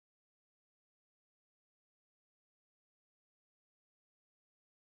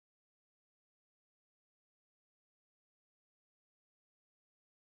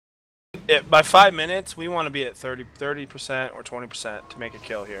by 5 minutes, we want to be at 30% or 20% to make a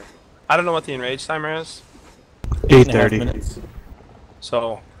kill here. I don't know what the enrage timer is. 8:30.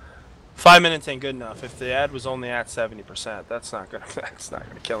 So 5 minutes ain't good enough. If the ad was only at 70%, that's not gonna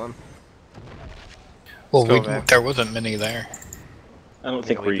kill him. Well, there wasn't many there. I don't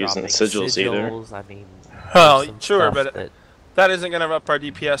think we're using sigils either. I mean, well, sure, but that isn't gonna up our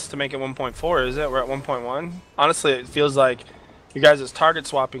DPS to make it 1.4, is it? We're at 1.1. Honestly, it feels like you guys' target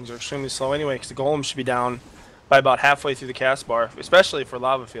swappings are extremely slow anyway, because the golem should be down by about halfway through the cast bar, especially for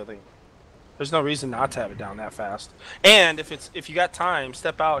lava fielding. There's no reason not to have it down that fast. And if you got time,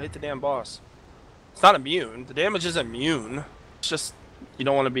 step out, hit the damn boss. It's not immune. The damage isn't immune. It's just you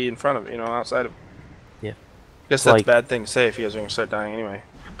don't want to be in front of it, outside of. Yeah. Guess that's a bad thing to say if you guys are gonna start dying anyway.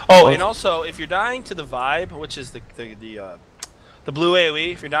 Oh, and also if you're dying to the vibe, which is the blue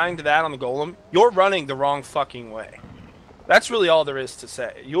AoE, if you're dying to that on the golem, you're running the wrong fucking way. That's really all there is to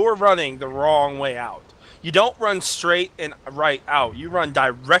say. You're running the wrong way out. You don't run straight and right out. You run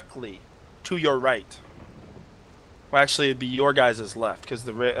directly to your right. Well, actually, it'd be your guys' left, because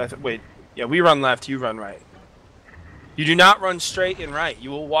we run left, you run right. You do not run straight and right. You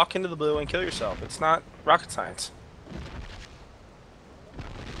will walk into the blue and kill yourself. It's not rocket science.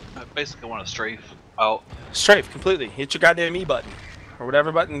 I basically want to strafe out. Strafe, completely. Hit your goddamn E button. Or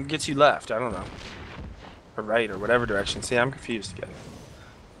whatever button gets you left. I don't know. Or right, or whatever direction. See, I'm confused again.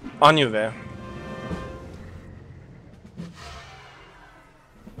 On you, Vea.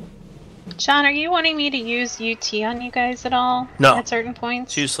 Sean, are you wanting me to use UT on you guys at all? No. At certain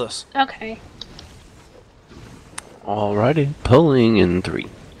points? It's useless. Okay. Alrighty, pulling in 3,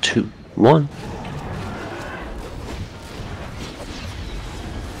 2, 1.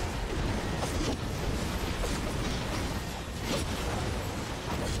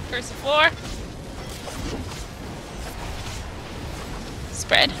 First to floor.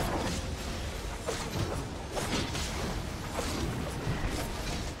 Spread.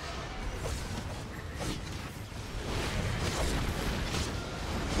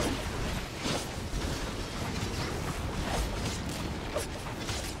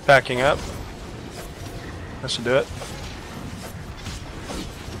 Backing up. That should do it.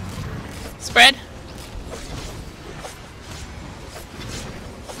 Spread.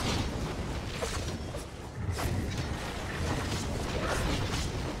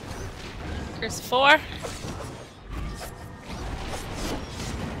 Curse 4.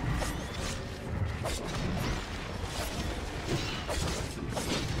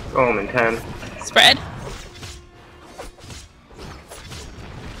 Golem in 10. Spread.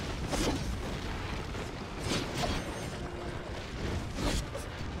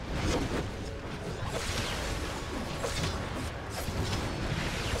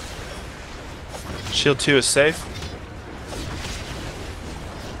 Shield 2 is safe.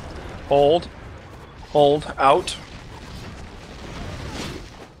 Hold. Hold. Out.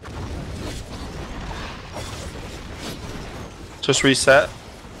 Just reset.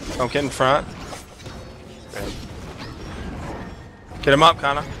 Don't get in front. Get him up,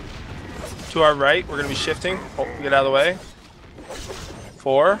 Kana. To our right, we're going to be shifting. Oh, get out of the way.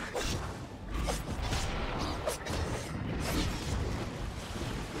 4.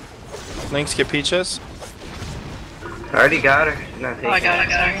 Lynx, get Peaches. I already got her. She's not taking I got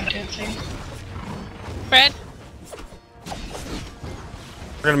her. Spread.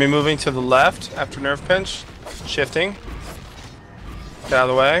 We're going to be moving to the left after nerf pinch. Shifting. Get out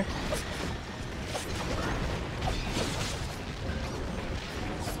of the way.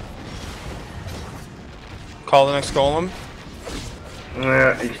 Call the next golem.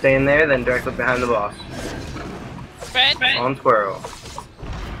 You staying there, then directly behind the boss. Spread. On squirrel.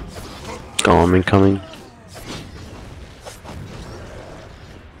 Golem incoming.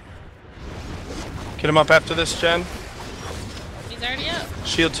 Get him up after this, Jen. He's already up.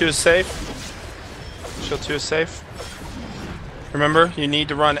 Shield 2 is safe. Shield 2 is safe. Remember, you need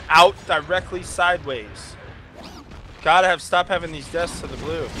to run out directly sideways. Stop having these deaths to the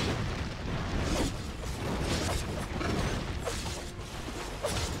blue.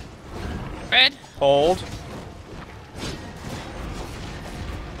 Red. Hold.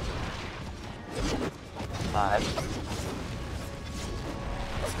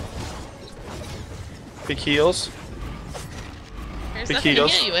 Big heals. There's Big nothing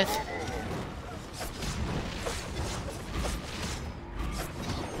heals. to heal you with.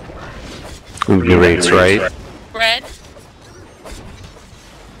 Rates right. Red.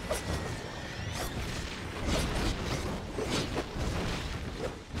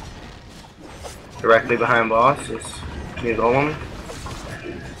 Directly behind boss is new golem.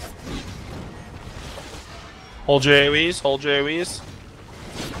 Hold your AoEs. Hold your AoEs.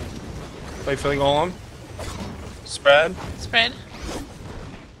 Wait for the golem. Spread. Spread.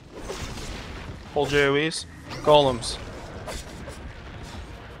 Hold JoEs. Golems.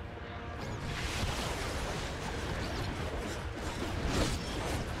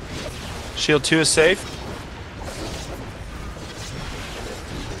 Shield 2 is safe.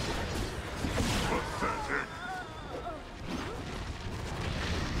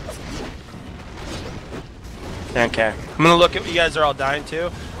 Okay. I'm gonna look at what you guys are all dying to,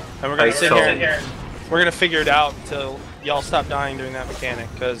 and we're gonna sit here. We're gonna figure it out until y'all stop dying doing that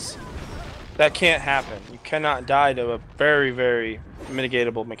mechanic, because that can't happen. You cannot die to a very, very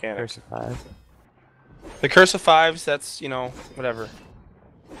mitigatable mechanic. Curse of 5. The Curse of 5s, that's, you know, whatever.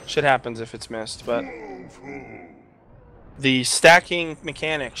 Shit happens if it's missed, but the stacking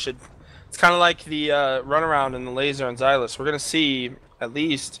mechanic should... It's kind of like the runaround and the laser on Xylus. We're gonna see at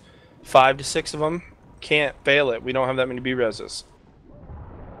least 5 to 6 of them. Can't fail it. We don't have that many B-reses.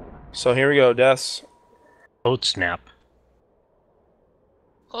 So here we go, deaths. Cold snap.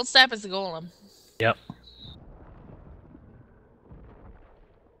 Cold snap is the golem. Yep.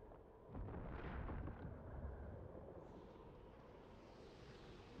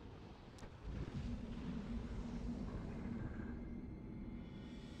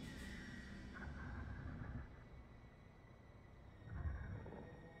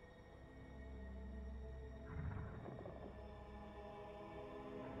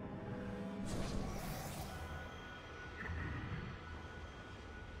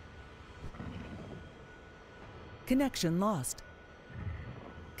 Connection lost.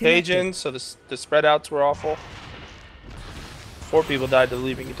 Contagion, so the spread outs were awful. 4 people died to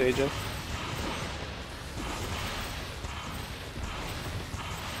leaving Contagion.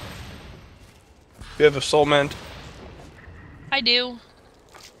 We have a Soul Mend. I do.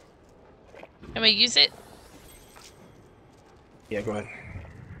 Can we use it? Yeah, go ahead.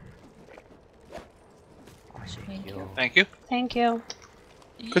 Thank you. Thank you. Thank you.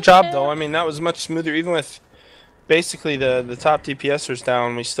 Good job, though. I mean, that was much smoother. Even with basically the top DPSers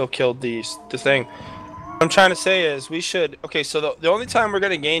down, we still killed the thing. What I'm trying to say is we should... Okay, so the only time we're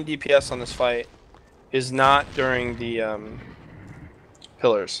going to gain DPS on this fight is not during the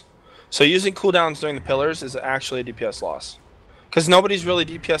pillars. So using cooldowns during the pillars is actually a DPS loss. Because nobody's really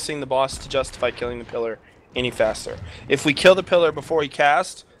DPSing the boss to justify killing the pillar any faster. If we kill the pillar before he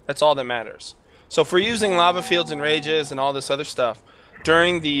casts, that's all that matters. So if we're using lava fields and rages and all this other stuff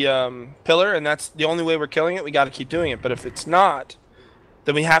during the pillar, and that's the only way we're killing it, we got to keep doing it. But if it's not,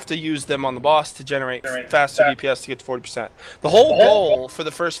 then we have to use them on the boss to generate faster DPS to get to 40%. The whole goal for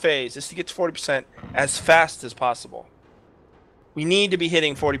the first phase is to get to 40% as fast as possible. We need to be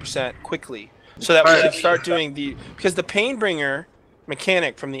hitting 40% quickly so that we can start doing the... Because the Painbringer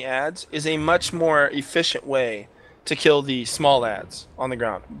mechanic from the ads is a much more efficient way to kill the small ads on the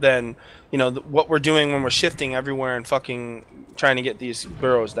ground than, you know, what we're doing when we're shifting everywhere and fucking trying to get these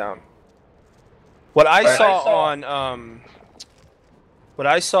burrows down. What I saw on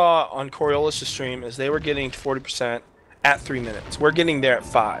Coriolis' stream is they were getting to 40% at 3 minutes. We're getting there at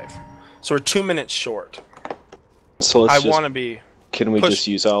 5. So we're 2 minutes short. So I want to be... Can we just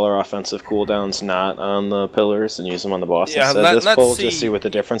use all our offensive cooldowns not on the pillars and use them on the boss instead this pull? Just see what the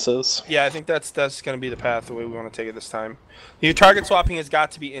difference is? Yeah, I think that's going to be the path, the way we want to take it this time. Your target swapping has got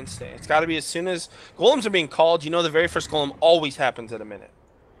to be instant. It's got to be as soon as golems are being called. You know, the very first golem always happens at a minute.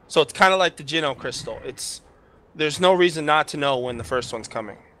 So it's kind of like the Jinno crystal. There's no reason not to know when the first one's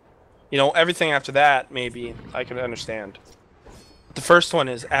coming. You know, everything after that, maybe I can understand. The first one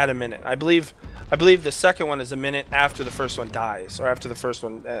is at a minute. I believe the second one is a minute after the first one dies, or after the first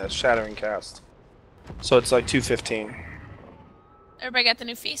one shattering cast. So it's like 2:15. Everybody got the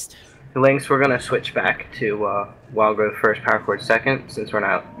new feast? Lynx, we're gonna switch back to Wild Growth first, Power Chord second, since we're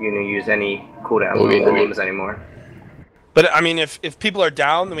not gonna use any cooldown golems anymore. But I mean, if people are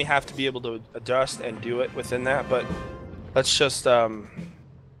down, then we have to be able to adjust and do it within that. But let's just let's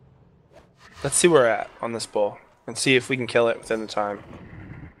see where we're at on this bull and see if we can kill it within the time.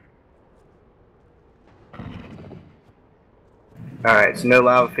 Alright, so no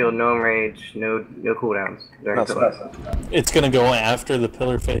lava field, no enrage, no cooldowns during pillars. It's gonna go after the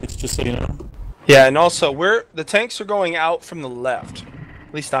pillar phase, just so you know. Yeah, and also the tanks are going out from the left.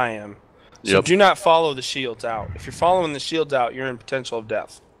 At least I am. So do not follow the shields out. If you're following the shields out, you're in potential of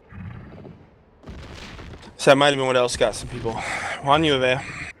death. So that might have been what else got some people. On you, Ave.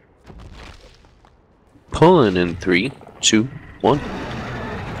 Pulling in 3, 2, 1.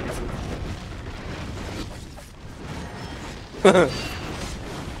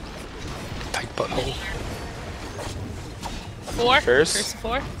 Tight butthole. 4. Curse.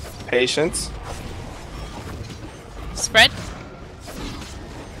 4. Patience. Spread.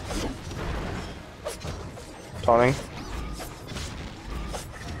 spawning.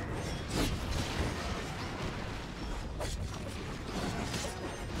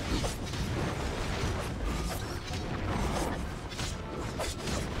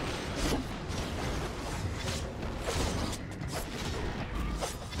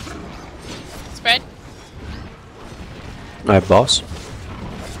 Spread. Alright, boss.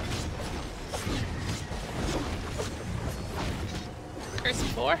 Curse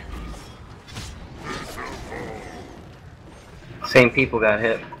 4. Same people got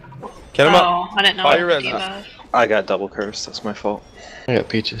hit. Get him up. Oh, I didn't know Fire what to res. do that. I got double cursed. That's my fault. I got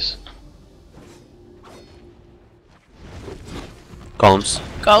peaches. Columns.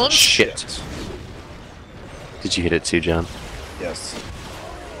 Golems. Shit. Did you hit it too, John? Yes.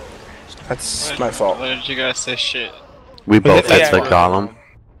 That's my fault. Why did you guys say shit? We both hit hit the the aggro. golem.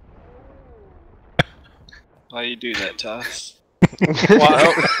 Why you do that to us?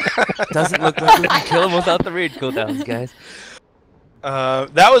 Wow. Doesn't look like we can kill him without the raid cooldowns, guys.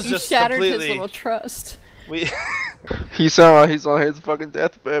 That was You just shattered completely. his little trust. We. He's on his fucking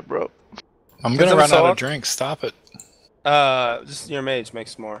deathbed, bro. I'm Can gonna run someone out solve? of drinks. Stop it. Just your mage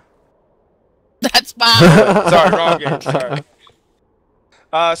makes more. That's Bob. Sorry, wrong game. Sorry.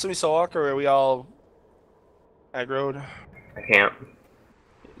 Somebody Solak, or are we all aggroed? I can't.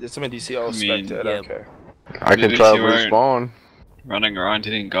 Did somebody DC all I mean, expected? yeah. Okay. I can try to respawn. Running around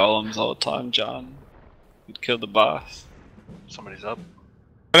hitting golems all the time, John. You'd kill the boss. Somebody's up.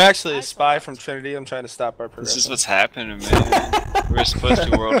 I'm actually a spy from Trinity. I'm trying to stop our progression. This is what's happening, man. We're supposed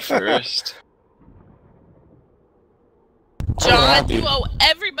to be world first. John, you owe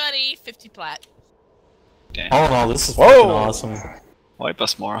everybody 50 plat. Damn. Oh no, this is Whoa. fucking awesome. Wipe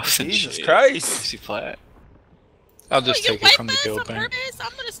us more often. Jesus shit. Christ. 60 flat. I'll just you take it wipe from the us guild on bank. purpose?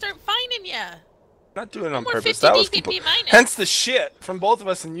 I'm gonna start finding ya. Not doing it on more purpose. 50 That was DPP minus. hence the shit from both of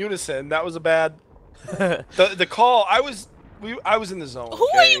us in unison. That was a bad. the call. I was in the zone. Who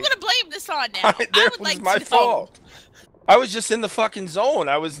are you gonna blame this on now? That I would was like my to know. fault. I was just in the fucking zone.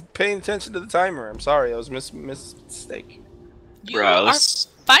 I was paying attention to the timer. I'm sorry. It was mistake. You Bro, are let's-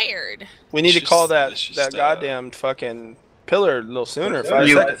 fired. We need to Just- call that let's just, that goddamn fucking pillar a little sooner. 5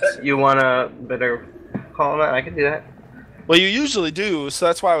 You seconds. you want a better call on that? I can do that. Well, you usually do, so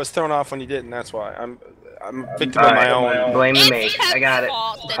that's why I was thrown off when you didn't. That's why I'm victim of my own. Blame the It's mage. his I got it.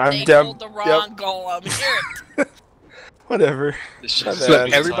 fault that I'm they dumb. pulled the wrong golem. Hear it. Whatever. This shit My is bad. Look,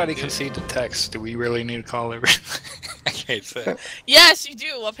 on everybody good. can see the text. Do we really need to call every? I can't say. Yes, you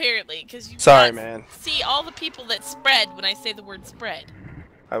do apparently, because you Sorry, cannot man. see all the people that spread when I say the word spread.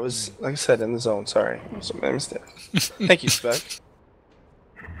 I was, like I said, in the zone. Sorry. It was my mistake. Thank you, Spec.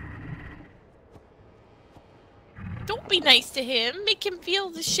 Don't be nice to him. Make him feel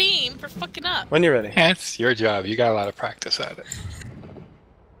the shame for fucking up. When you're ready. Yeah, it's your job. You got a lot of practice at it.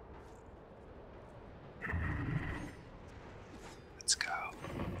 Let's go.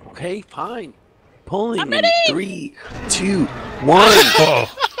 Okay, fine. Pulling I'm in ready. 3, 2, 1. Whoa.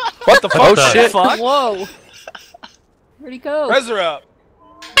 What the fuck? Oh shit! Fuck. Whoa! Where'd he go? Res her up.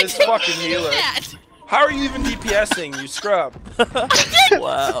 This didn't fucking do healer. that. How are you even DPSing, you scrub?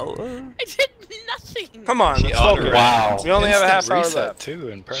 Wow. I did nothing. Come on, let's honored. focus. Wow. We only have a half Instant hour reset left. too.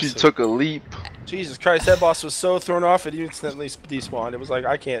 Impressive. a leap. Jesus Christ, that boss was so thrown off it instantly despawned. It was like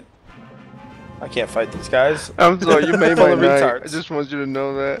I can't fight these guys. I'm sorry, you made Full my of night. retards. I just want you to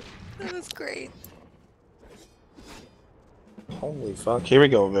know that. That was great. Holy fuck! Here we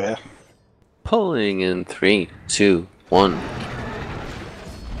go, man. Pulling in 3, 2, 1.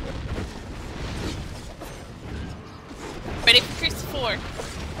 Ready for Chris 4.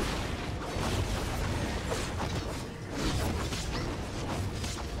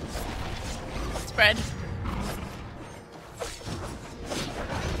 Spread.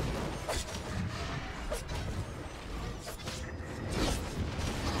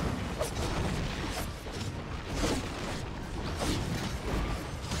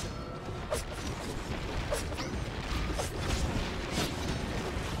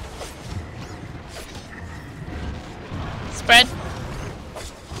 Spread.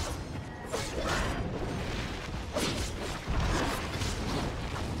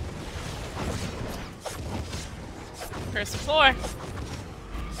 First 4.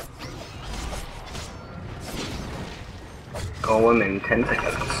 Golem in 10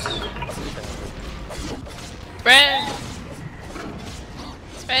 seconds. Spread.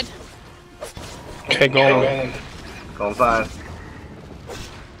 Spread. Okay, go. Golem 5.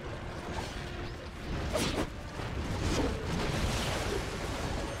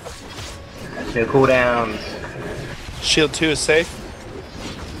 No cooldowns. Shield 2 is safe.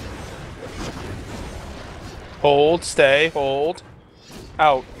 Hold, stay, hold.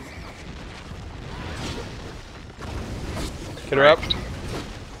 Out. Get her up.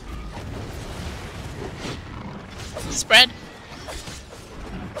 Spread.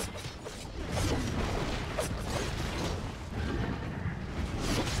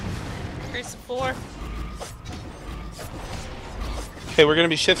 Curse of 4. Okay, we're gonna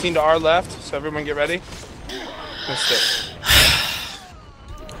be shifting to our left, so everyone get ready. Missed it.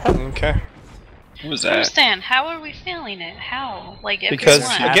 Okay. What was I that? understand. How are we failing it? How? Like Because,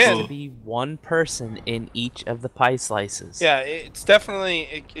 everyone. There again- has to be one person in each of the pie slices. Yeah, it's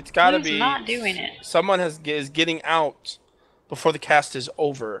definitely it's got to Who's be. not doing it? Someone is getting out before the cast is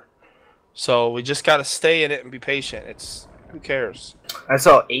over, so we just got to stay in it and be patient. It's who cares? I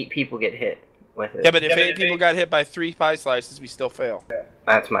saw 8 people get hit with it. Yeah, but if 8 people got hit by 3 pie slices, we still fail.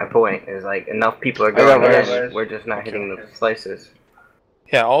 That's my point. Is like enough people are I got going res. in. We're just not hitting the slices.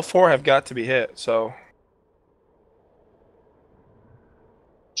 Yeah, all 4 have got to be hit. So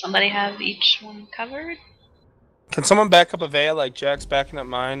Somebody have each one covered? can someone back up a Vea like Jack's backing up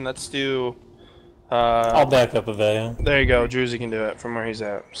mine? Let's do. I'll back up a Vea. There you go. Druzy can do it from where he's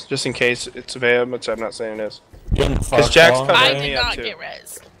at, just in case it's a Vea, which I'm not saying it is. Because Jack's I covering did me up not too. get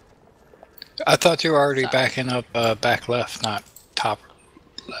res. I thought you were already backing up back left, not top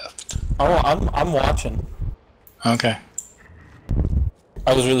left. Oh, I'm watching. Okay.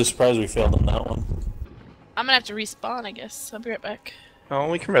 I was really surprised we failed on that one. I'm gonna have to respawn, I guess. I'll be right back. Oh,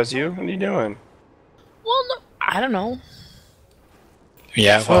 we can res you. What are you doing? Well, no, I don't know.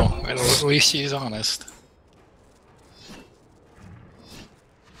 Yeah, well, at least she's honest.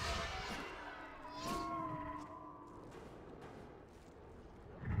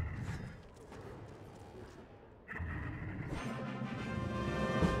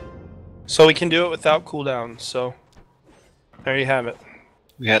 So we can do it without cooldown. So there you have it.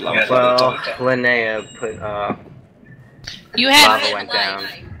 We had lava. Well, Linnea put You had lava flame went of light.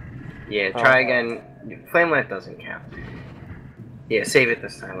 down. Yeah, try again. Flame light doesn't count. Yeah, save it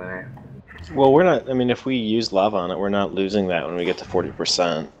this time, Linnea. Well, we're not. I mean, if we use lava on it, we're not losing that when we get to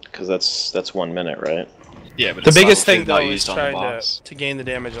 40%, because that's 1 minute, right? Yeah, but The it's biggest not thing though used is on the trying boss. to gain the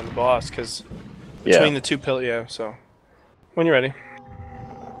damage on the boss, because Yeah. between the 2 pillars, yeah. So when you're ready.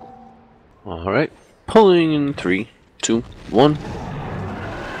 All right. Pulling in 3, 2, 1.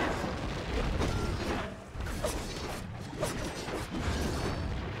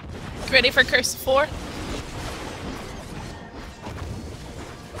 Ready for Curse of 4?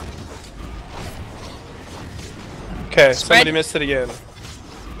 Okay, Spread. somebody missed it again.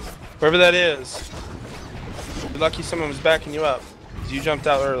 Wherever that is. You're lucky someone was backing you up, 'cause you jumped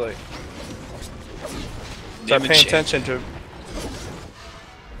out early. Start paying attention to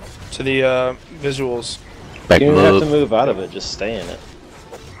the visuals. You don't have to move out of it, just stay in it.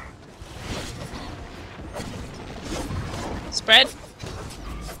 Spread.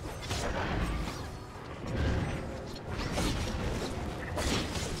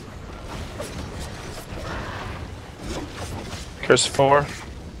 Curse 4.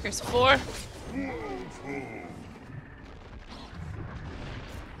 Curse of 4.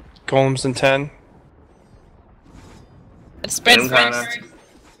 Golems in 10. Spread Get him, first. Kana.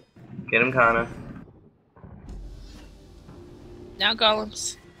 Get him, Kana. Now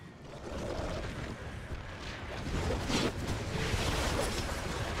golems.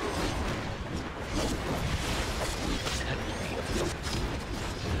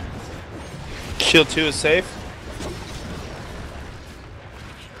 Shield 2 is safe.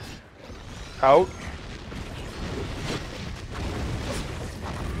 Out.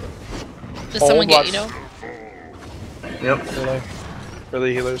 Does someone get watch. you know? Yep.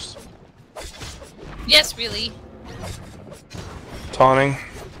 Really healers. Yes, really. Taunting.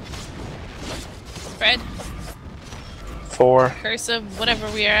 Spread. 4. Curse of whatever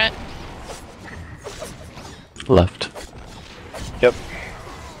we are at. Left. Yep.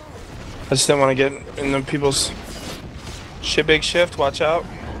 I just didn't want to get in the people's big shift. Watch out.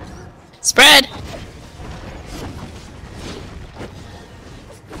 Spread.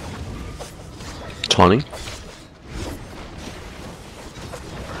 Taunting.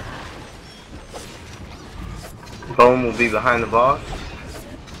 Golem will be behind the boss.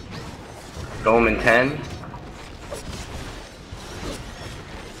 Golem in 10.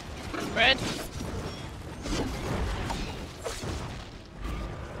 Spread.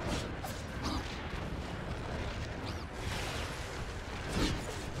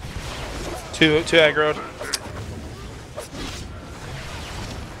 Two aggroed.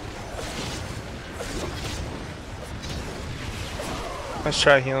 Let's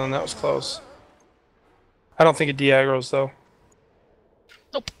try healing. That was close. I don't think it de-aggroes though.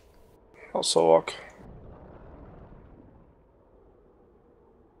 Nope. Also walk.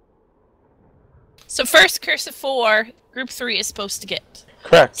 So first Curse of 4, Group 3 is supposed to get.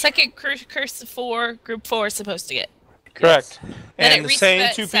 Correct. Second Curse of 4, Group 4 is supposed to get. Correct. Yes. And the same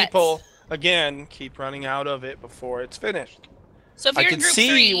two people, again, keep running out of it before it's finished. So if I you're can in Group see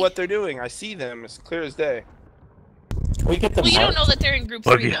 3, what they're doing. I see them as clear as day. We get the well, you don't know that they're in Group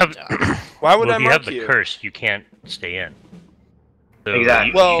 3, though, John. Why would I if you mark have you? the curse, you can't stay in. So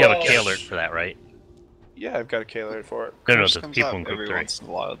Exactly. You have a K alert for that, right? Yeah, I've got a K alert for it. No, Curse the comes people up in Group every 3. once in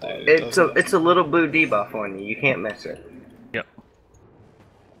a while, dude. It's a little blue debuff on you. You can't miss it. Yep.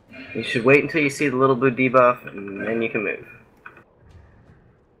 You should wait until you see the little blue debuff, and then you can move.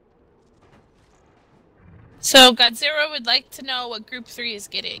 So Godzilla would like to know what Group 3 is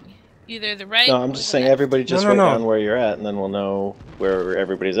getting. Either the right. No, I'm just saying everybody just No, write no. down where you're at, and then we'll know where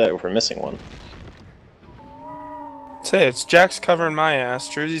everybody's at if we're missing one. Say it's Jack's covering my ass,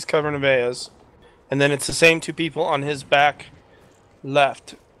 Drewzy's covering Avea's, and then it's the same two people on his back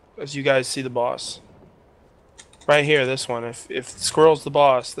left as you guys see the boss. Right here, this one. If Squirrel's the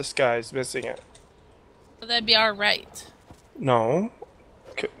boss, this guy's missing it. So that'd be our right. No.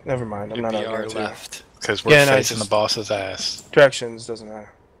 Okay, never mind. I'm It'd not be our arguing with you. left. Because we're Yeah, no, facing just- the boss's ass. Directions doesn't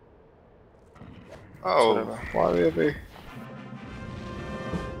matter. Oh, Whatever. why would it be?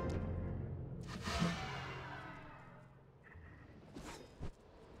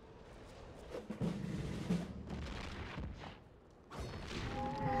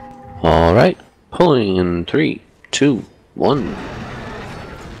 Alright. Pulling in 3, 2, 1.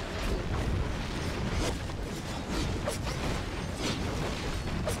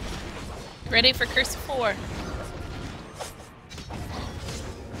 Ready for Curse of 4.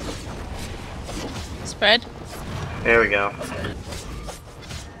 Spread. There we go.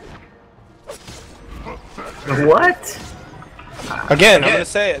 What? Again, I'm gonna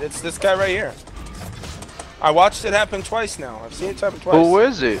say it. It's this guy right here. I watched it happen twice now. I've seen it happen twice. Who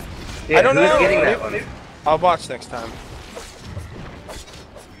is it? Yeah, I don't who's know. getting that one? I'll watch next time.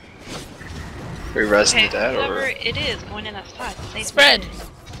 We resting Okay, the dead, whoever or it is going in outside. Say Spread.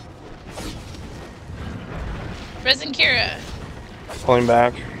 Resin Kira. Pulling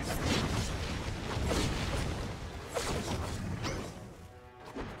back.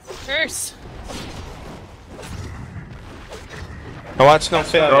 Curse. I watched no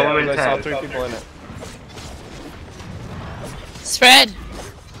fail. Go in I saw 10. 3 people in it. Spread.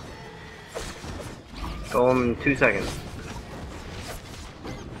 Golem in 2 seconds.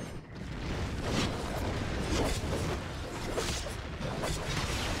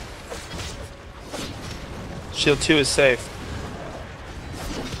 Shield 2 is safe.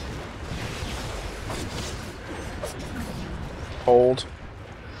 Hold.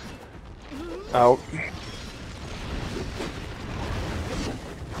 Out.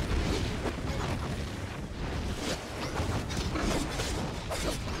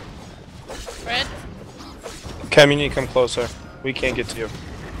 Spread. Cam, you need to come closer. We can't get to you.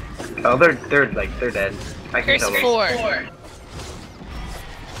 Oh, they're dead. I can Curse tell them. 4.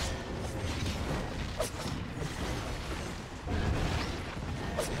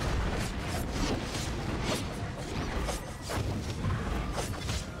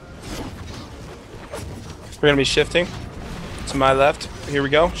 We're gonna be shifting to my left. Here we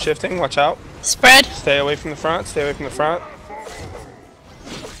go. Shifting. Watch out. Spread. Stay away from the front. Stay away from the front.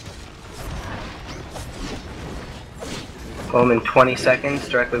 Golem in 20 seconds,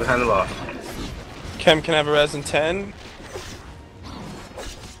 directly behind the boss. Chem can have a res in 10.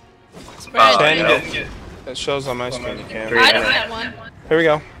 Spread. 10. no. It shows on my screen. You can. I don't have one. Here we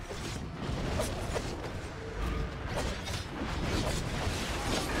go.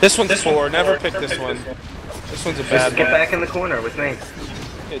 This one's 4. Never pick this one. This one's a bad Just get one. back in the corner with me.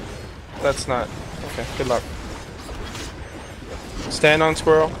 That's not. Okay, good luck. Stand on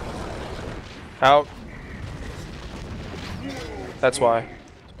Squirrel. Out. That's why.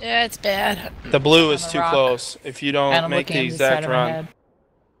 Yeah, it's bad. The blue is On the too rock. close. If you don't make the exact run.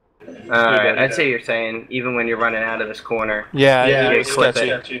 Alright, I'd say you're saying even when you're running out of this corner. Yeah, you it was clip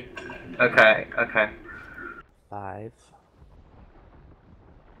sketchy. it. Okay, okay. 5.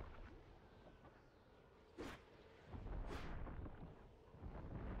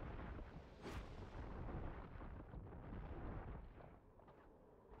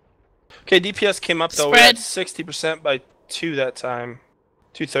 Okay, DPS came up though. We had 60% by 2 that time.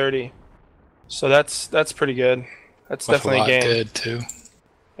 230. So that's pretty good. That's definitely a game. Good too.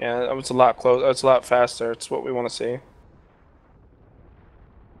 Yeah, that was a lot close. It's a lot faster. It's what we want to see.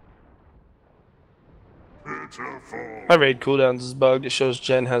 My raid cooldowns is bugged. It shows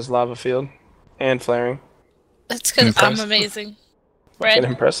Jen has lava field and flaring. That's because I'm amazing. Red.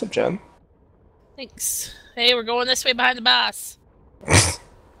 Impressive, Jen. Thanks. Hey, we're going this way behind the boss.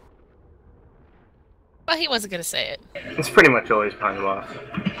 Well, he wasn't gonna say it. It's pretty much always Pine Boss.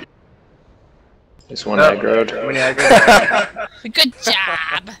 Just one aggroed. Good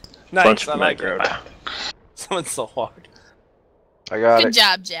job. Nice. Bunch I of like aggroed. it. Someone's so hard. I got Good it.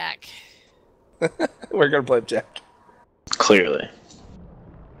 job, Jack. We're gonna play Jack. Clearly.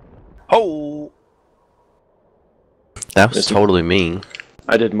 Oh. That was totally me.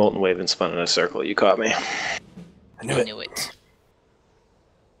 I did Molten Wave and spun in a circle. You caught me. I knew it.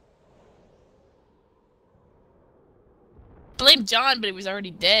 Blame John, but he was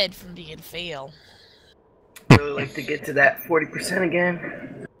already dead from being fail. Really like to get to that 40%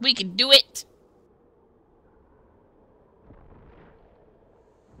 again. We can do it.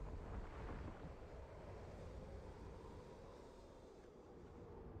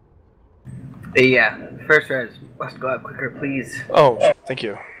 Yeah, first res. Must go out quicker, please. Oh, thank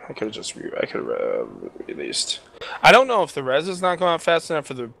you. I could have just released. I don't know if the res is not going out fast enough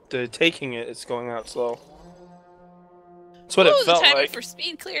for the taking it. It's going out slow. That's what it The felt timer like. for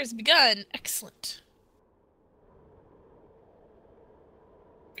speed clear has begun. Excellent.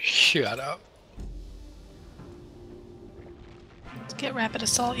 Shut up. Let's get rapid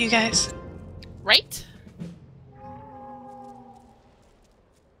assault, you guys. Right?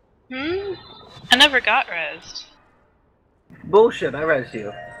 I never got rezzed. Bullshit, I rezzed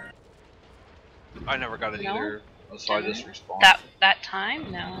you. I never got it No? either, so I just respawned. That time?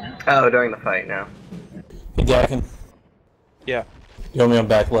 No. Oh, during the fight now. Hey, Dakin. Yeah. You want me on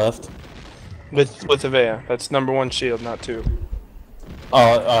back left? With Avea. That's #1 shield, not 2. Oh,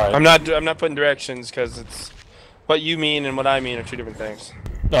 alright. I'm not putting directions because it's what you mean and what I mean are 2 different things.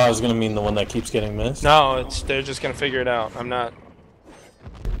 No, I was gonna mean the one that keeps getting missed. No, they're just gonna figure it out. I'm not.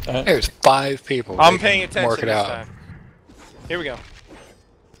 There's 5 people. I'm They paying can attention work it this out. time. Here we go.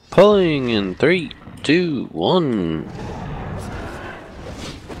 Pulling in 3, 2, 1.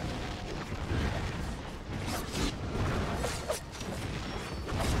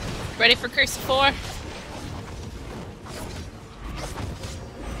 Ready for Curse of 4?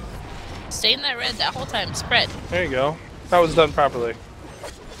 Stay in that red that whole time. Spread. There you go. That was done properly.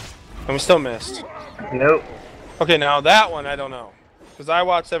 And we still missed. Nope. Okay, now that one I don't know. Because I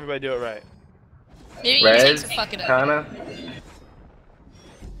watched everybody do it right. Maybe you Res, take fucking up. Kana.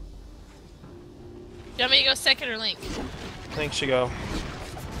 You want me to go second or Link? Link should go.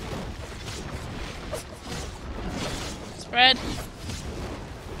 Spread.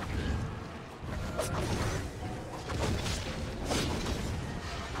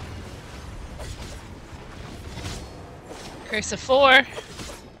 Curse of 4.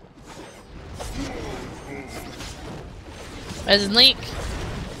 Res and Link.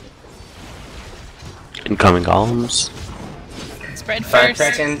 Incoming golems. Spread 5 first.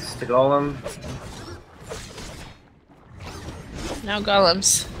 seconds to golem. Now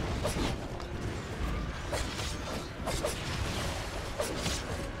golems.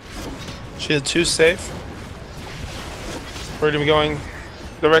 Shield 2 safe. We're gonna be going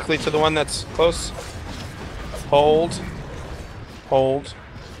directly to the one that's close. Hold. Hold.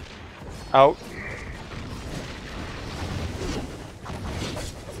 Out.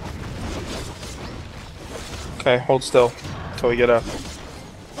 Okay, hold still until we get up.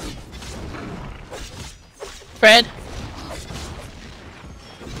 Spread.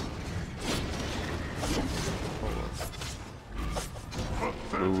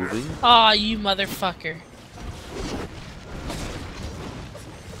 Moving. Aw, you motherfucker.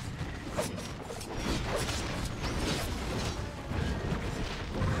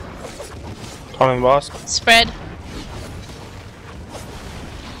 Calling the boss. Spread.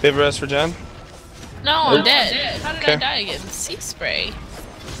 Big rest for Jen. No, I'm dead. How did I Okay. die again? Sea spray.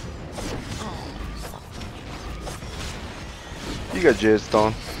 You got jizzed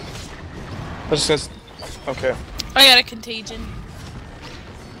on. I was just gonna. Okay. I got a contagion.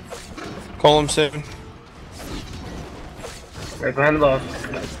 Call him soon. Right behind the boss.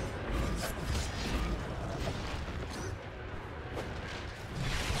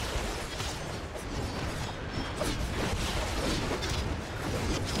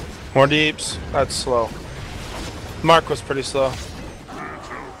 More deeps. That's slow. Mark was pretty slow.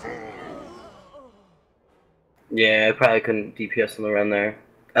 Yeah, I probably couldn't DPS on the run there.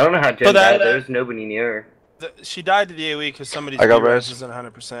 I don't know how Jen But that- died. There was nobody near her. She died to the AoE because somebody's I got res res. isn't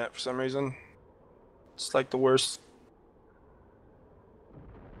 100% for some reason. It's like the worst.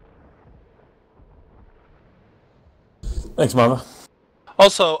 Thanks, Mama.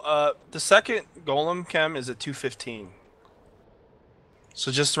 Also, the second golem chem is at 215.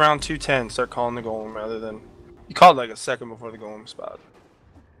 So just around 210, start calling the golem rather than... You called like a second before the golem spot.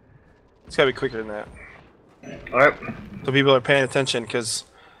 It's gotta be quicker than that. Alright. So people are paying attention because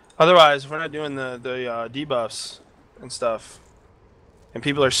Otherwise, if we're not doing the debuffs and stuff, and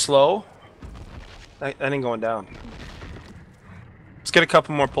people are slow, that ain't going down. Let's get a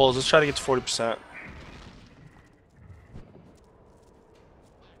couple more pulls. Let's try to get to 40%.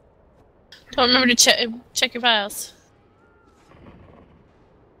 Don't remember to check your files.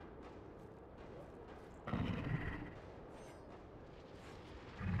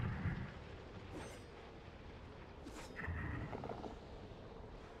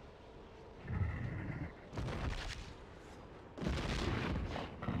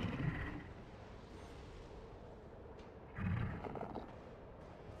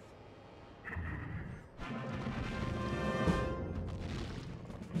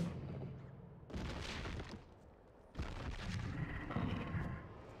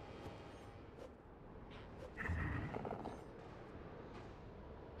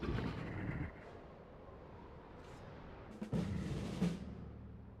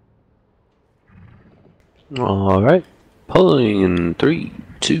 Alright. Pulling in 3,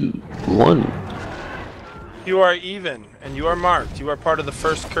 2, 1. You are even, and you are marked. You are part of the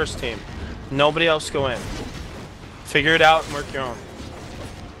first curse team. Nobody else go in. Figure it out and work your own.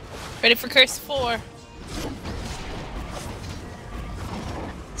 Ready for curse 4.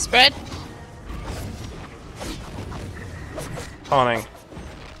 Spread. Taunting.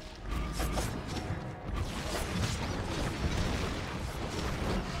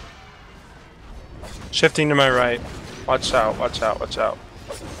 Shifting to my right. Watch out, watch out, watch out.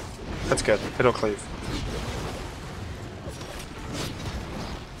 That's good. It'll cleave.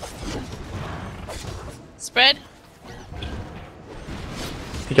 Spread.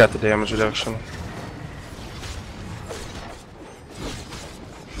 He got the damage reduction.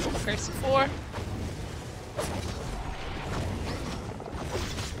 Curse 4.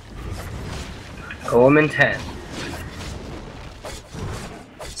 Golem in 10.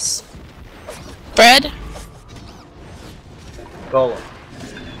 Spread. Golem.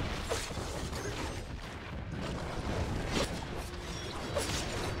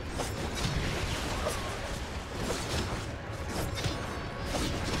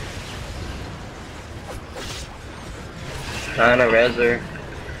 Ana Rezer.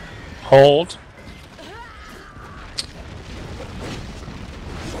 Hold.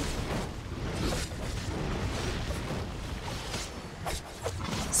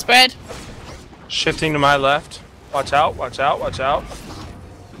 Spread. Shifting to my left. Watch out, watch out, watch out.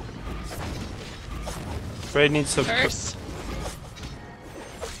 Braid needs to... Curse.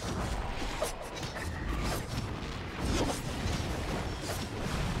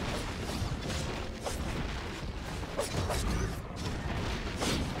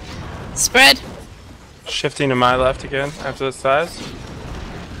 Spread. Shifting to my left again after this dies.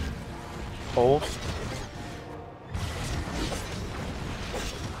 Hold.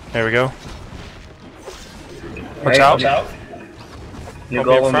 There we go. Watch out. Watch out. New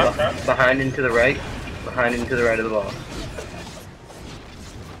golem behind and to the right. Behind and to the right of the ball.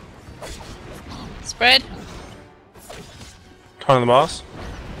 Spread. Taunting the boss.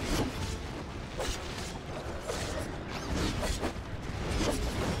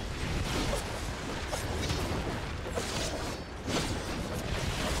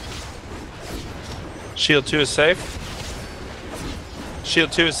 Shield 2 is safe.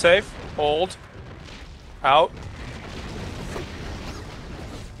 Shield 2 is safe. Hold. Out.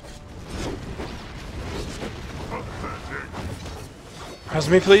 How's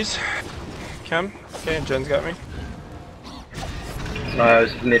me, please? Chem? Okay, and Jen's got me. I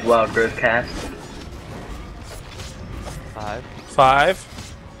was mid wild growth cast. 5. 5.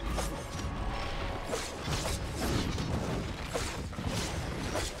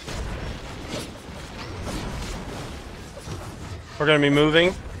 We're gonna be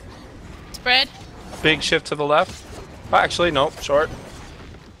moving. Spread. Big shift to the left. Oh, actually, nope, short.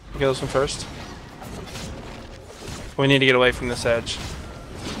 Get this one first. We need to get away from this edge.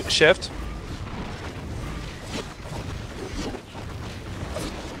 Shift.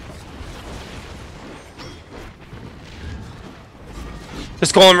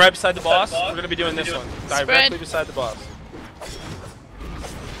 This golem right beside the boss. We're gonna be doing this one. Directly beside the boss.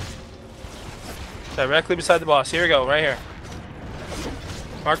 Directly beside the boss. Here we go, right here.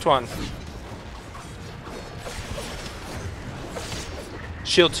 Marked 1.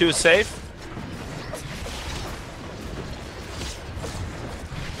 Shield 2 is safe.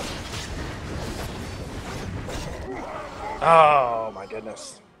 Oh my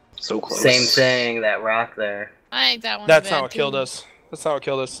goodness. So close. Same thing, that rock there. I think that one. That's not what killed us. That's not what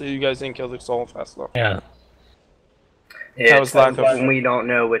killed us. You guys didn't kill the soul fast enough. Yeah. That was lack of... When we don't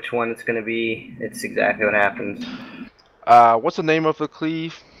know which one it's going to be, it's exactly what happens. What's the name of the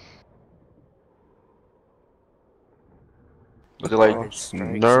cleave? Was it like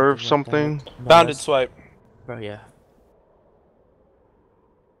nerve something? Bounded swipe. Bro, yeah.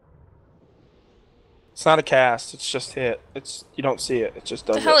 It's not a cast. It's just hit. You don't see it. It just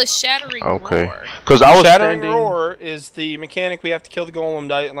does. The hell is shattering Okay. roar? Because I was shattering standing. roar is the mechanic. We have to kill the golem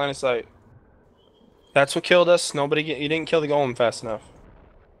line of sight. That's what killed us. You didn't kill the golem fast enough.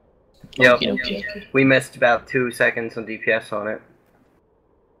 Yep. We missed about 2 seconds on DPS on it.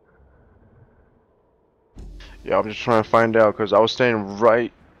 Yeah, I'm just trying to find out because I was standing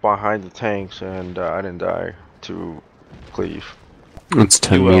right behind the tanks and I didn't die to cleave. It's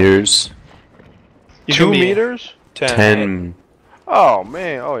 10 meters. 2 meters? 10. Oh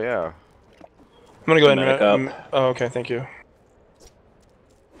man, oh yeah. I'm gonna go ahead and oh, okay, thank you.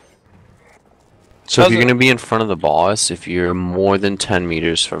 So if you're gonna be in front of the boss, if you're more than 10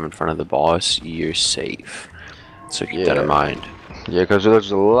 meters from in front of the boss, you're safe. So keep that in mind. Yeah, because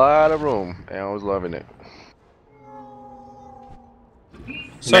there's a lot of room, and I was loving it.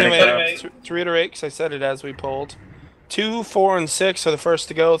 So anyway, to reiterate, because I said it as we pulled, 2, 4, and 6 are the first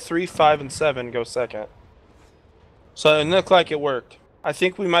to go. 3, 5, and 7 go second. So it looked like it worked. I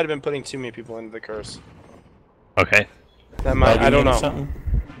think we might have been putting too many people into the curse. Okay. That might. I don't know.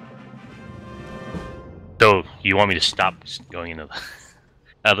 So you want me to stop going into the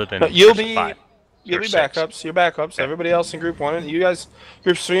other than you'll be 5 you'll or be 6. backups. You're backups. Okay. Everybody else in group 1, you guys,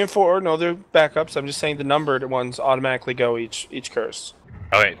 groups 3 and 4, no, they're backups. I'm just saying the numbered ones automatically go each curse.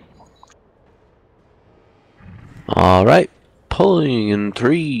 Okay. All right, pulling in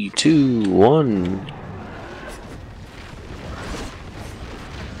 3, 2, 1.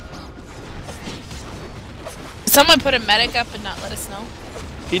 Someone put a medic up and not let us know.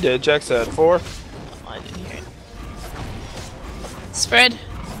 He did. Jack said 4. Oh, I didn't hear it. Spread.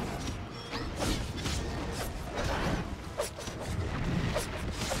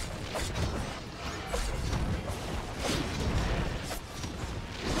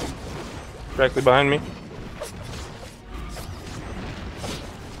 Directly behind me.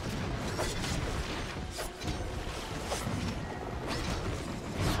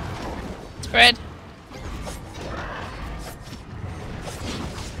 Spread.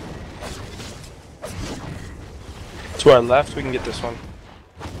 To our left, we can get this one.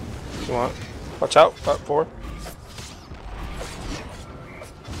 If you want. Watch out. 4.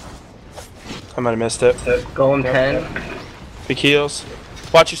 I might have missed it. Golem 10. Big heals.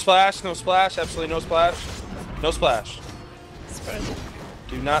 Watch your splash. No splash. Absolutely no splash. No splash. Spread.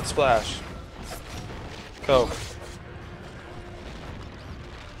 Do not splash. Go.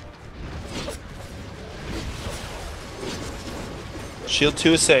 Shield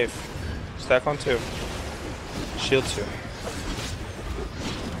 2 is safe. Stack on 2. Shield 2.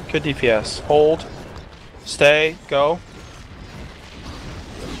 Good DPS. Hold. Stay. Go.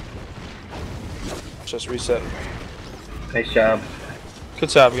 Just reset. Nice job. Good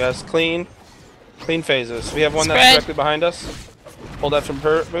job, guys. Clean. Clean phases. We have one that's directly behind us. Hold that from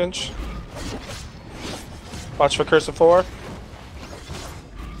bench. Watch for Curse of 4.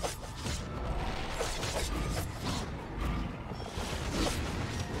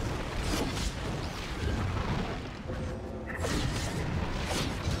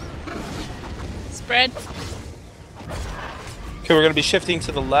 Spread. Okay, we're gonna be shifting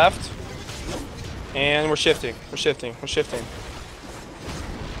to the left. And we're shifting. We're shifting. We're shifting.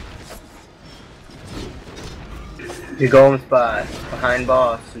 Your golem spot behind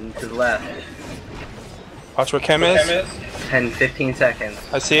boss and to the left. Watch where Chem is. 10-15 seconds.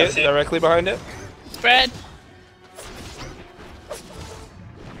 I see it directly behind it. Spread.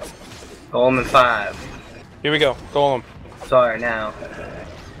 Golem in 5. Here we go. Golem. Sorry, now.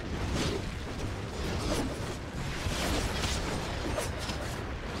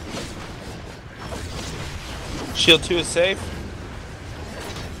 Shield 2 is safe.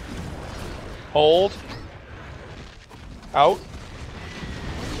 Hold. Out.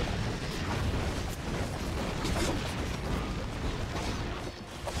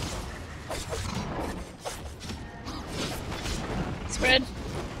 Spread.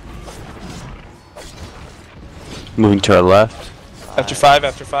 Moving to our left. After 5,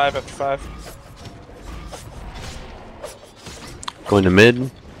 after 5, after 5. Going to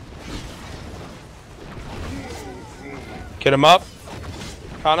mid. Get him up.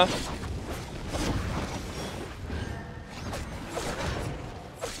 Kana.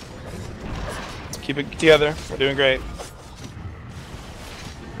 Keep it together. We're doing great.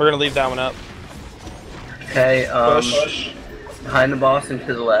 We're gonna leave that one up. Okay, Push. Behind the boss and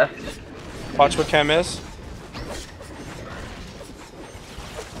to the left. Watch where Chem is.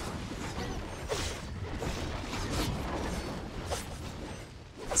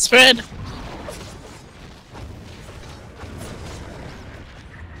 Spread.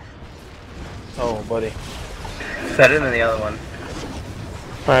 Oh, buddy. Better than the other one.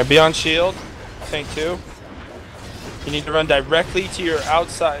 Alright, be on shield. Tank 2. You need to run directly to your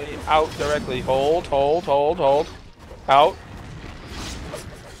outside. Out directly. Hold. Out.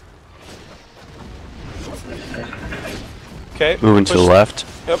 Okay. Moving to the left.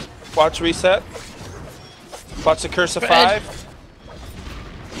 Yep. Watch reset. Watch the curse of 5.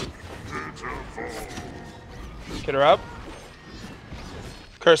 Get her up.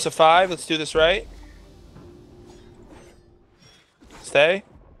 Curse of 5. Let's do this right. Stay.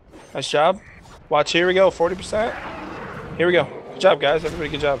 Nice job. Watch, here we go. 40%. Here we go. Good job, guys. Everybody,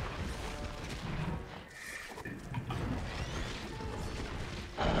 good job.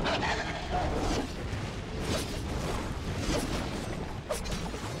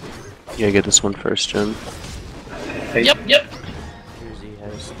 You gotta get this one first, Jen. Yep.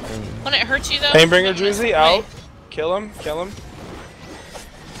 When it hurts you though. Painbringer Druzy out. Kill him.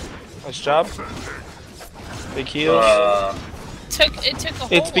 Nice job. Big heals. It took a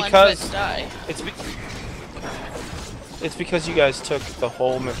whole one to die. It's because you guys took the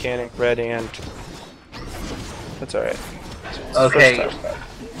whole mechanic red and. That's alright. Okay.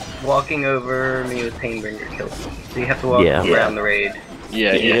 Walking over me with Painbringer kills me. So you have to walk around the raid.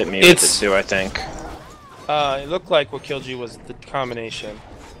 Yeah, he hit me with it too, I think. It looked like what killed you was the combination.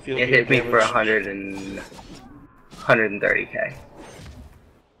 It hit me for 130k.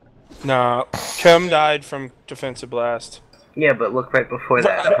 Nah, Chem died from defensive blast. Yeah, but look right before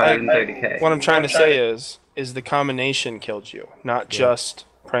that, 130k. What I'm trying to say is the combination killed you, not just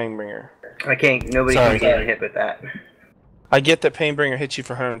Painbringer. Nobody can get hit with that. I get that Painbringer hit you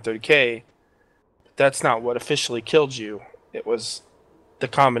for 130k, but that's not what officially killed you. It was the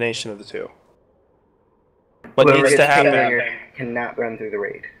combination of the two. What needs to happen cannot run through the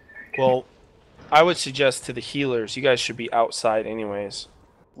raid. Well, I would suggest to the healers, you guys should be outside anyways.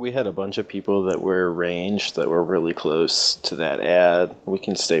 We had a bunch of people that were ranged that were really close to that ad. We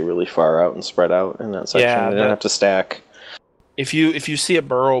can stay really far out and spread out in that section. Yeah, we don't have to stack. If you see a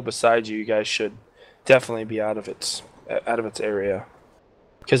burrow beside you, you guys should definitely be out of its area.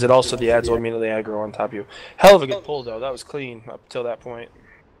 Because it also, the ads will immediately aggro on top of you. Hell of a good pull though, that was clean up till that point.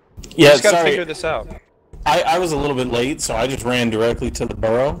 Yeah, you just gotta figure this out. I was a little bit late, so I just ran directly to the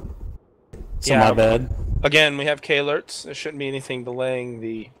burrow. So my bad. Again, we have K-alerts. There shouldn't be anything delaying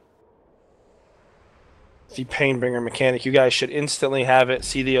the Painbringer mechanic. You guys should instantly have it,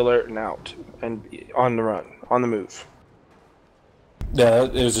 see the alert, and out. And on the run, on the move. Yeah,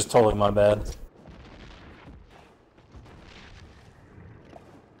 it was just totally my bad.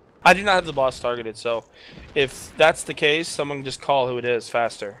 I do not have the boss targeted, so if that's the case, someone just call who it is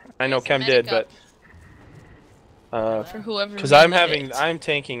faster. I know Chem did, but for whoever. Because I'm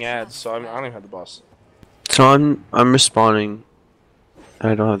tanking ads, so I don't even have the boss. So I'm responding.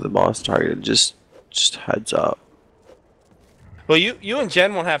 I don't have the boss targeted. Just heads up. Well, you and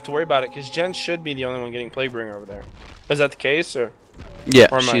Jen won't have to worry about it because Jen should be the only one getting Plaguebringer over there. Is that the case, or?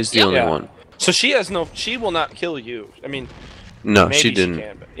 Yeah, she's the only one. So she will not kill you. I mean. No, maybe she didn't.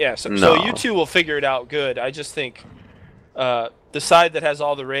 Can, but yeah, so you two will figure it out good. I just think the side that has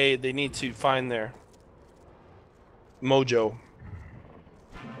all the raid, they need to find their mojo.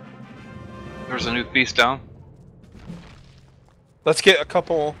 There's a nuke beast down. Let's get a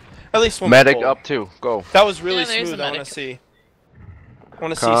couple, at least one. Medic up 2, go. That was really smooth. I want to see.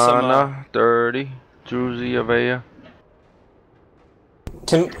 Kana, Dirty, Druzy, Avaya.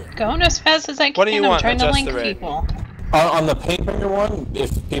 Going as fast as I can. What do you want? I'm trying to Adjust link the raid. people. On the Painbringer one,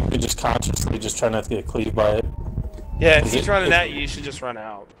 if people could just consciously just try not to get cleaved by it. Yeah, if he's running at you, you should just run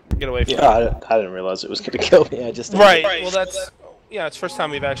out. Get away from him. I didn't realize it was going to kill me. I just right. Well, that's it's the first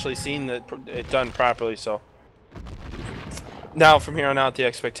time we've actually seen it done properly. So now from here on out, the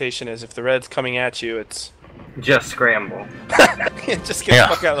expectation is if the red's coming at you, it's just scramble. Just get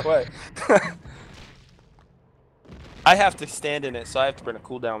the fuck out of the way. I have to stand in it, so I have to burn a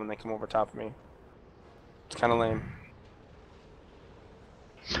cooldown when they come over top of me. It's kind of lame.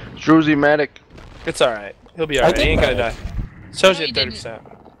 Druzy medic. It's alright. He'll be alright. He ain't gonna die. Shows you at 30%.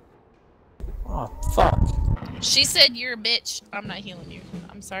 Oh, fuck. She said you're a bitch. I'm not healing you.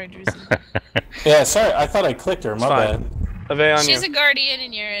 I'm sorry, Druzy. Yeah, sorry. I thought I clicked her. My bad. She's a guardian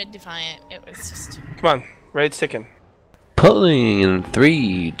and you're a defiant. It was just... Come on. Raid's ticking. Pulling in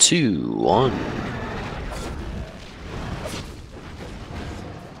 3, 2, 1.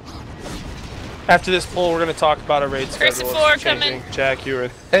 After this pull, we're going to talk about our raid schedule. Curse of 4 coming. Jack, you were...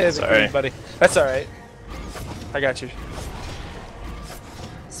 Hey, sorry, buddy. That's alright. I got you.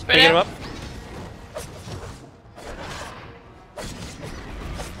 Spread Picking him out. up.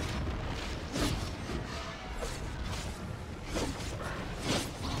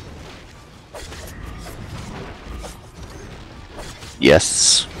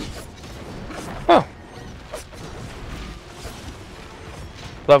 Yes. Oh.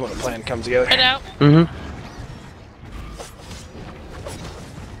 Love when a plan comes together. Head out. Mm-hmm.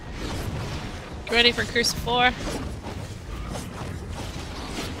 Get ready for Curse of 4.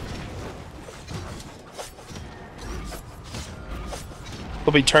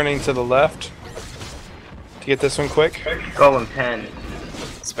 We'll be turning to the left to get this one quick. Golem 10.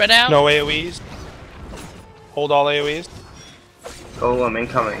 Spread out. No AoEs. Hold all AoEs. Golem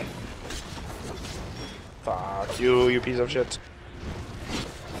incoming. Fuck you, you piece of shit.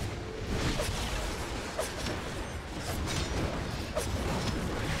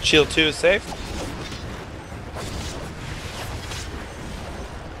 Shield 2 is safe.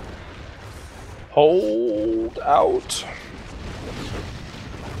 Hold out.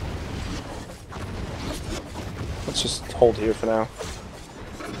 Let's just hold here for now.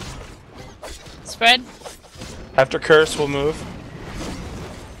 Spread. After curse, we'll move.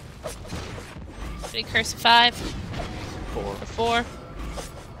 Ready, Curse of 5. 4.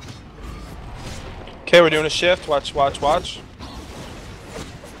 Okay, we're doing a shift. Watch, watch, watch.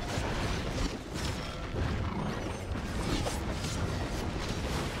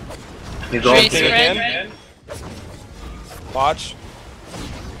 He's going Shifting again. Watch.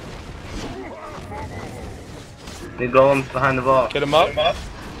 New golems behind the ball. Get him up.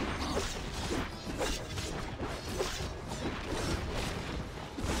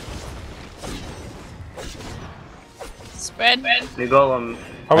 Spread. New golem.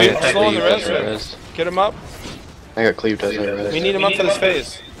 Are we I slow on the Cleave res? res. Get him up. I got cleaved as I res. We need him up for this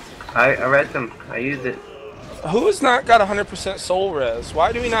phase. I read him. I used it. Who has not got 100% soul res?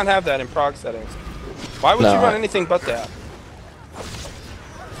 Why do we not have that in prog settings? Why would you run anything but that?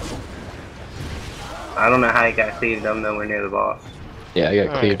 I don't know how you got cleaved. I'm nowhere near the boss. Yeah, I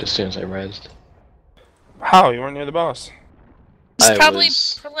got cleaved as soon as I resed. How? You weren't near the boss. It's I probably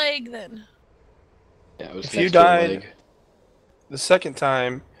was- per leg then. Yeah, it was If next you to a died leg. the second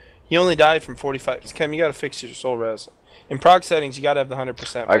time, you only died from 45. Cam, you gotta fix your soul res. In prog settings, you gotta have the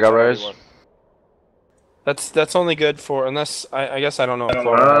 100%. I got for res. everyone. That's only good for, unless, I guess I don't know if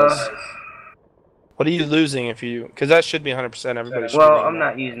Flora has. What are you losing if you, because that should be 100%, everybody should Well, be I'm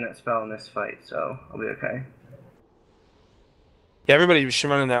not using that spell in this fight, so I'll be okay. Yeah, everybody should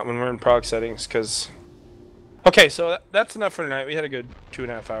run in that when we're in prog settings, because... Okay, so that's enough for tonight. We had a good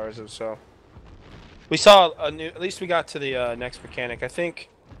 2.5 hours or so. We saw a new, at least we got to the next mechanic. I think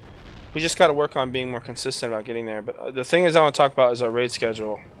we just got to work on being more consistent about getting there. But the thing is I want to talk about is our raid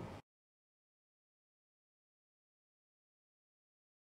schedule.